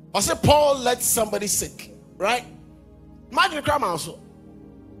 I said Paul let somebody sick, right? Imagine grandma also.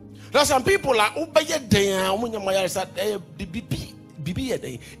 There are some people like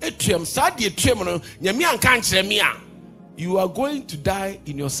you are going to die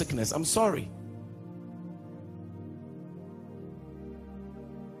in your sickness. I'm sorry.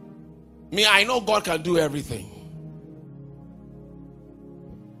 I know God can do everything.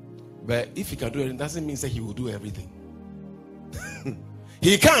 But if he can do it, doesn't mean that he will do everything.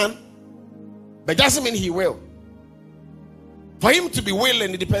 He can, but doesn't mean he will. For him to be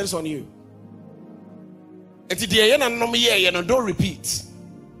willing, it depends on you. Don't repeat.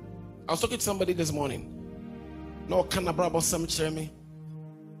 I was talking to somebody this morning. No, can I brabo some me?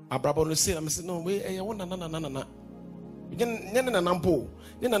 I brabo no say. I said no way.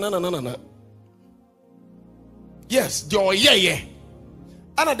 Yes, yeah.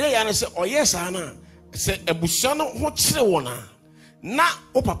 Ana day and say oh yes ana say ebusia no ho kire wona na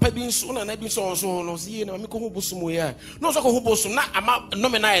o papa bi nso na bi so no see na me ko ho bosom ya no so ko ho bosom na ama no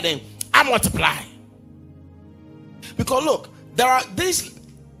me na den I multiply. Because look, there are these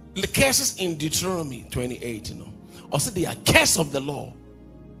curses in Deuteronomy 28, you know. Also they are curse of the law,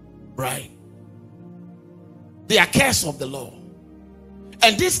 right? They are curse of the law.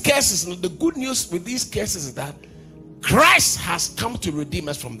 And these curses, the good news with these curses is that Christ has come to redeem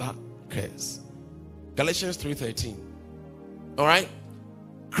us from that curse. Galatians 3:13. All right.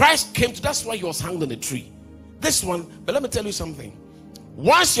 Christ came to, that's why he was hanged on a tree. This one, but let me tell you something.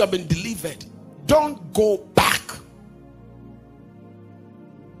 Once you have been delivered, don't go back.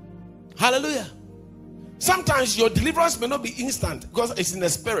 Hallelujah. Sometimes your deliverance may not be instant because it's in the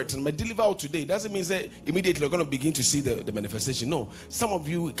spirit. And my deliver out today doesn't mean that immediately you're going to begin to see the manifestation. No, some of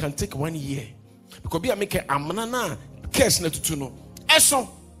you can take 1 year because be a make a manana case na tutuno. Eso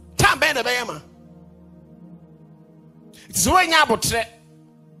tambe na bayama. It's when you abotre.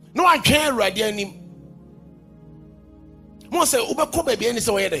 No one can read any. Mo say ubeko baby any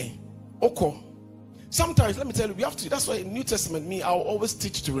say where oko. Sometimes let me tell you, we have to. That's why in New Testament, I'll always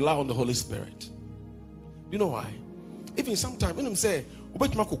teach to rely on the Holy Spirit. You know why? Even sometimes when I'm say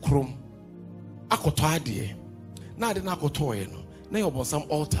ubetuma ko krom akoto ade na ade na akoto ye no na you on some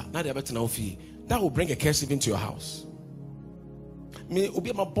altar na ade abetena ofi, that will bring a curse even to your house. Me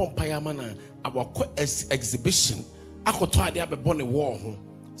obi ma bomb payama na abakọ exhibition akoto ade abebọ ne wall ho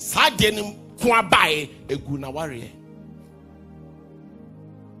sa de nim ko abae egu na ware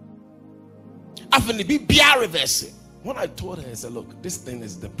after be reverse. When I told her, I said, look, this thing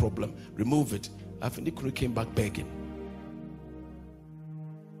is the problem, remove it. I think the crew came back begging.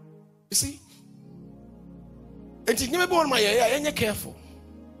 You see? And you're careful.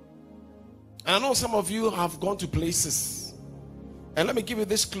 And I know some of you have gone to places. And let me give you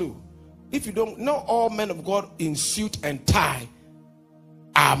this clue. If you don't know, all men of God in suit and tie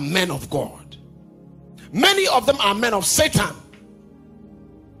are men of God. Many of them are men of Satan.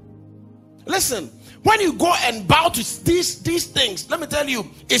 Listen, when you go and bow to these things, let me tell you,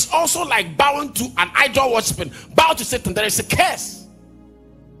 it's also like bowing to an idol worshiping. Bow to Satan, there is a curse.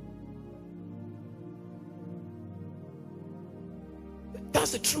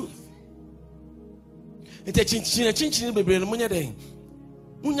 That's the truth. Because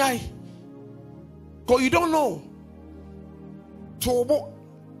you don't know.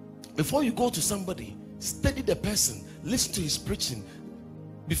 Before you go to somebody, study the person, listen to his preaching.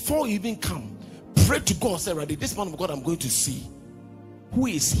 Before you even come, pray to God, say, "Ready, this man of God I'm going to see. Who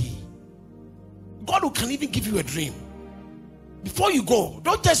is he?" God who can even give you a dream. Before you go,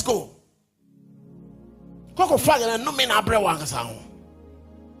 don't just go. I'll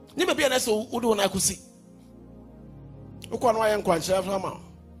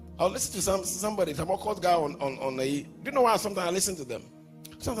listen to somebody, some occult guy on the. Do you know why sometimes I listen to them?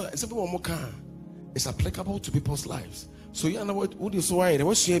 Sometimes some people more it's applicable to people's lives. So you know what would you so why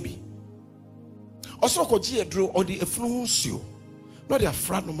what's she also ko ji edro or the efluencio no dey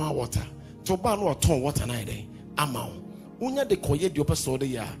afra no ma water to ba no ton water na dey ama unya de koye de opeso de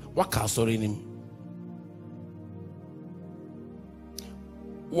ya waka sori nim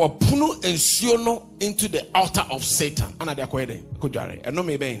wo punu ensuo no into the altar of Satan ana de koye de ko dware eno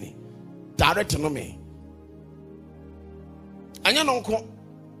me ben ni direct no me anya no nko.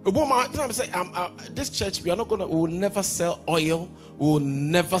 This church, we will never sell oil, we will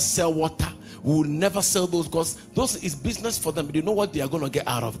never sell water, we will never sell those because those is business for them, but you know what they are going to get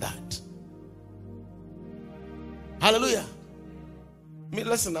out of that. Hallelujah.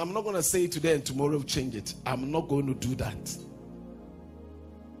 Listen, I'm not going to say it today and tomorrow we'll change it. I'm not going to do that.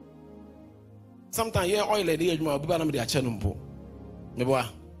 Sometimes yeah, oil lady, you might be able to channel.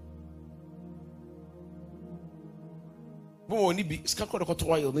 Only be scarecrow the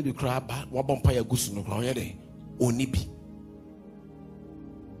oil, maybe crab, wabompire goose no crown. Only be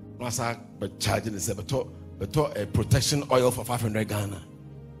Massa, but charging a protection oil for 500 Ghana.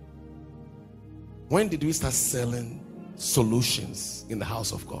 When did we start selling solutions in the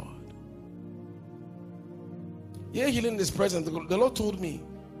house of God? Yeah, healing is present. The Lord told me,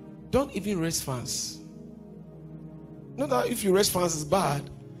 don't even raise funds. Not that if you raise funds is bad,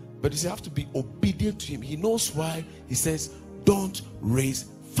 but you have to be obedient to him. He knows why he says, don't raise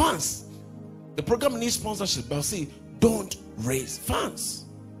funds. The program needs sponsorship, but I'll say, don't raise funds.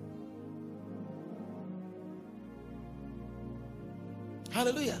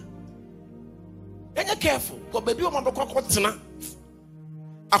 Hallelujah. And you're careful. Because baby, I'm not going to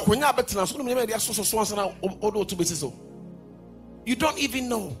you don't even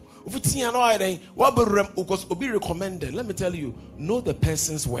know. Because be recommended. Let me tell you, know the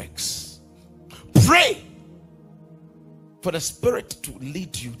person's works. Pray for the Spirit to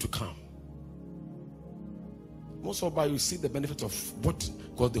lead you to come. Most of you see the benefit of what,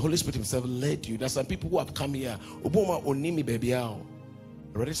 because the Holy Spirit himself led you. There's some people who have come here. Obama onimi baby out.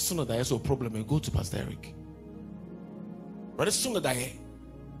 Already sooner that is a problem and go to Pastor Eric. Already sooner that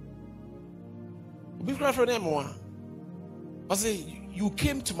be glad for them more. I say you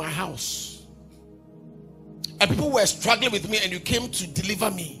came to my house and people were struggling with me and you came to deliver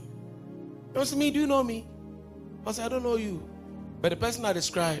me. I said, me, do you know me? I said, I don't know you. But the person I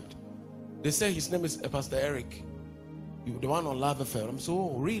described, they say his name is Pastor Eric, the one on Love FM. I'm so,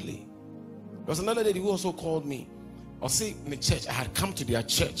 oh, really? There was another lady who also called me. I was saying in the church, I had come to their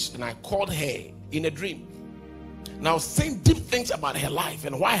church and I called her in a dream. And I was saying deep things about her life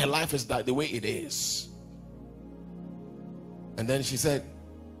and why her life is that the way it is. And then she said,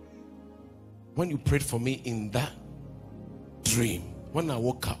 when you prayed for me in that dream, when I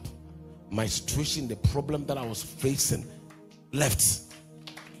woke up, my situation, the problem that I was facing left.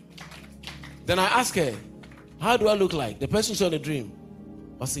 Then I asked her, how do I look like? The person saw the dream.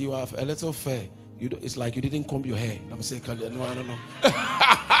 I said, you have a little fair. It's like you didn't comb your hair. I'm saying, no, I don't know.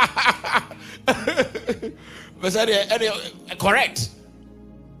 But correct.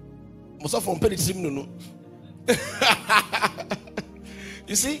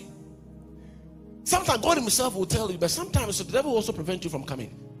 You see, sometimes God himself will tell you, but sometimes the devil will also prevent you from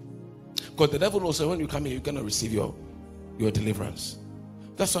coming. Because the devil will say, when you come here, you're going to receive your deliverance.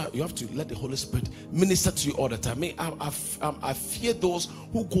 That's why you have to let the Holy Spirit minister to you all the time. I fear those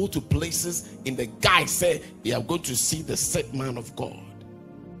who go to places in the guide say they are going to see the set man of God,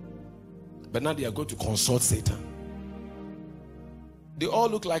 but now they are going to consult Satan. They all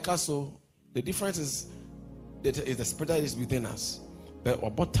look like us, so the difference is the spirit that is within us. But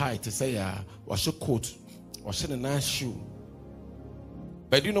what tie to say, wash your coat, wash a nice shoe.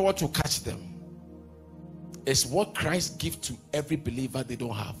 But do you know what will catch them? It's what Christ gives to every believer they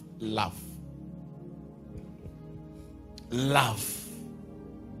don't have. Love. Love.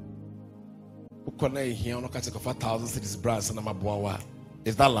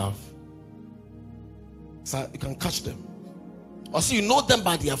 Is that love? So you can catch them. Also, you know them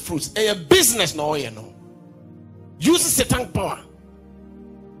by their fruits. A business, no, you know. Use Satan power.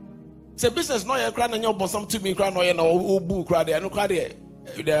 It's a business, no, you're crying and you're some to me, crying, no, you know,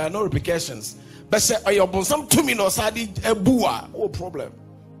 there are no repercussions. But say, oh, you're some to me, no, sadi, a bua, no problem.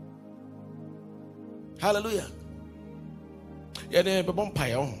 Hallelujah.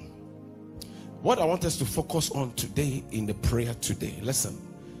 What I want us to focus on today in the prayer today, listen,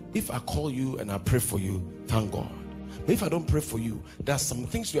 if I call you and I pray for you, thank God. But if I don't pray for you, there's some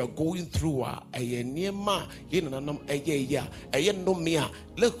things you are going through. Look,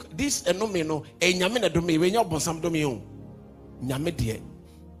 this enomino, nyamina do me when you're some domino. Nyamedie.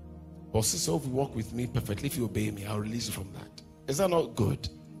 But sister, if you walk with me perfectly, if you obey me, I'll release you from that. Is that not good?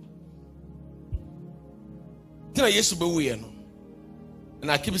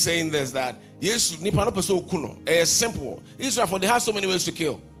 And I keep saying this, that yes, nipa no person kuno. It's simple. Israel, they have so many ways to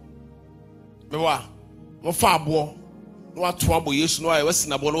kill. No fabo. No atuabo yes no I was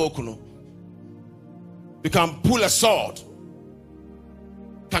na bono kuno. You can pull a sword.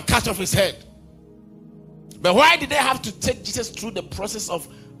 Can cut off his head. But why did they have to take Jesus through the process of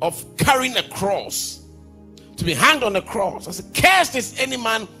carrying a cross, to be hanged on a cross? I said, cursed is any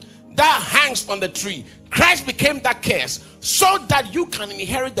man that hangs on the tree. Christ became that curse so that you can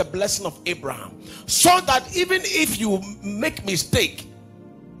inherit the blessing of Abraham, so that even if you make mistake,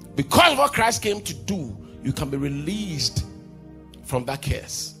 because of what Christ came to do, you can be released from that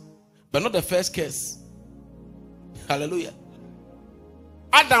curse. But not the first curse. Hallelujah.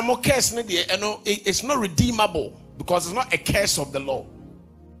 Adam curse, it's not redeemable because it's not a curse of the law.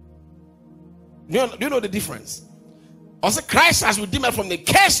 Do you know the difference? Also, Christ has redeemed us from the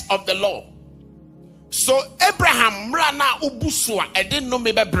curse of the law. So Abraham rana ubusua, I didn't know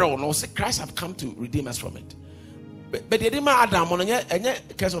maybe bro. No, say Christ have come to redeem us from it. But the didn't Adam on any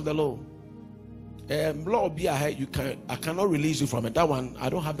curse of the law. Law be ahead. I cannot release you from it. That one, I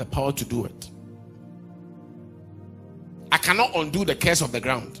don't have the power to do it. I cannot undo the curse of the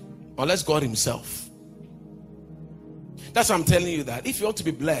ground unless God himself. That's why I'm telling you that if you want to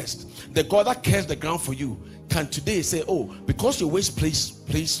be blessed, the God that cursed the ground for you can today say, oh, because your ways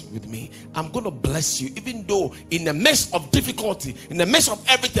place with me, I'm going to bless you. Even though in the midst of difficulty, in the midst of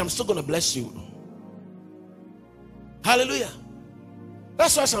everything, I'm still going to bless you. Hallelujah.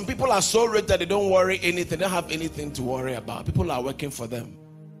 That's why some people are so rich that they don't worry anything. They don't have anything to worry about. People are working for them.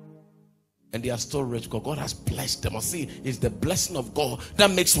 And they are still rich because God has blessed them. I see, it's the blessing of God that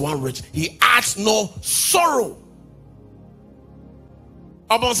makes one rich. He adds no sorrow.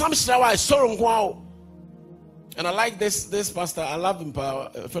 And I like this pastor. I love him.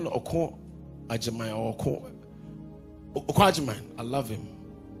 Fellow I love him.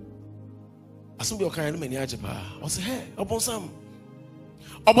 I say, hey,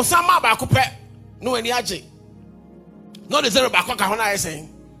 no any aje. No the zero back I saying.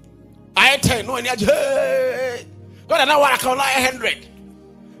 I 10, no any aje. Hey, God, I know what I call 100.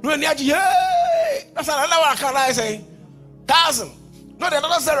 No any aje. Hey, that's another what I call I saying 1,000. No the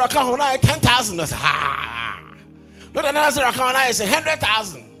another zero account 10,000. Not another account, I say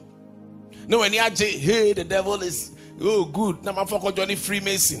 100,000. No, when you say, hey, the devil is, oh, good. Now, my fucker Johnny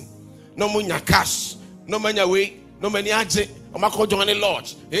Freemason. No money cash. No money away. No money aje. I'm call Johnny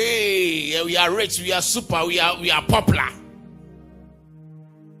Lodge. Hey, we are rich. We are super. We are popular.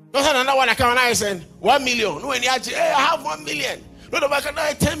 No, another one account, I say 1 million. No, when you say, hey, I have 1 million. No, the back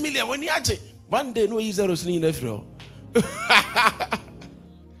I 10 million. When you say, one day, no, he's a Roslin.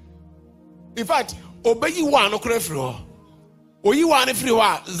 In fact, obey you one, no crefro. Or you want if you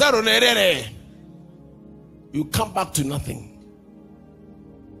are zero, you come back to nothing.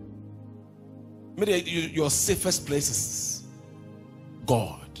 Maybe your safest places,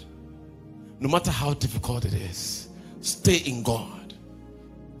 God. No matter how difficult it is, stay in God.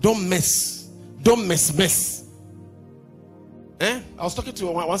 Don't mess. Don't mess. I was talking to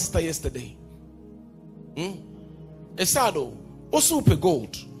one sister yesterday. Esado, also upe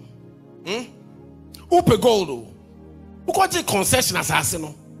gold. Upe gold. Because the concession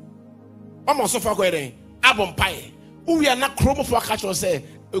assassin. I'm also for going. Abon pie. We are not chroma for a catch or say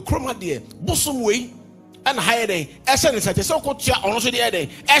a chroma dear. Bosom way and higher day. Essen is at a so called chair on also the other day.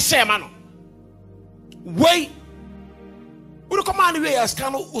 Essen man. Way. We come on the way as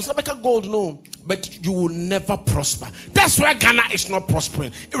Ghana Usabeka gold no, but you will never prosper. That's why Ghana is not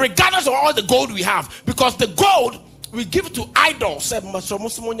prospering, regardless of all the gold we have, because the gold we give to idols.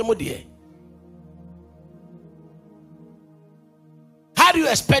 How do you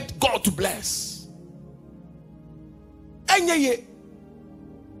expect God to bless?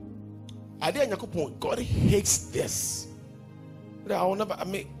 God hates this. I will never.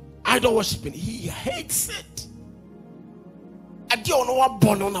 Idol worshiping. He hates it. He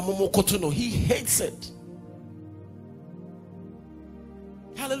hates it.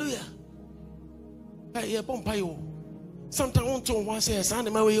 Hallelujah. Sometimes I want to say,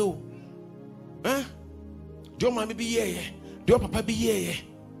 "Son, my way, you, huh? Do your mommy be here? Do your papa be here?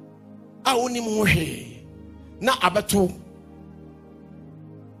 I want him more here. Now, abatu.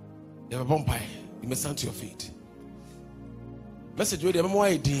 You have a bumpy. You may stand to your feet. Message with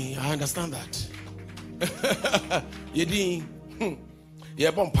you. I understand that. You did. Yeah,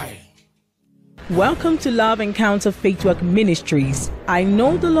 bumpy. Welcome to Love Encounter Faith Work Ministries. I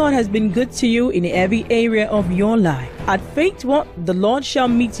know the Lord has been good to you in every area of your life. At Faith Work, the Lord shall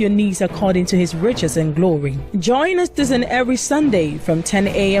meet your needs according to his riches and glory. Join us this and every Sunday from 10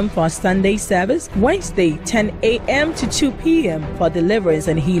 a.m. for our Sunday service, Wednesday 10 a.m. to 2 p.m. for deliverance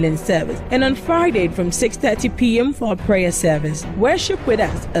and healing service, and on Friday from 6:30 p.m. for our prayer service. Worship with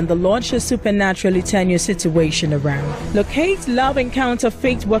us and the Lord shall supernaturally turn your situation around. Locate Love Encounter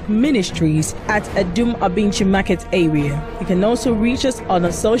Faith Work Ministries at Adum Abinchi Market area. You can also reach us on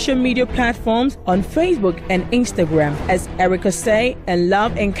our social media platforms on Facebook and Instagram as Erica Say and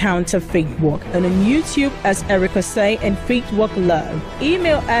Love Encounter Faith Walk, and on YouTube as Erica Say and Faith Walk Love.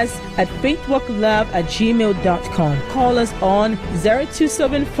 Email us at faithwalklove@gmail.com. Call us on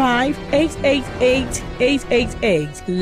 0275 888 888.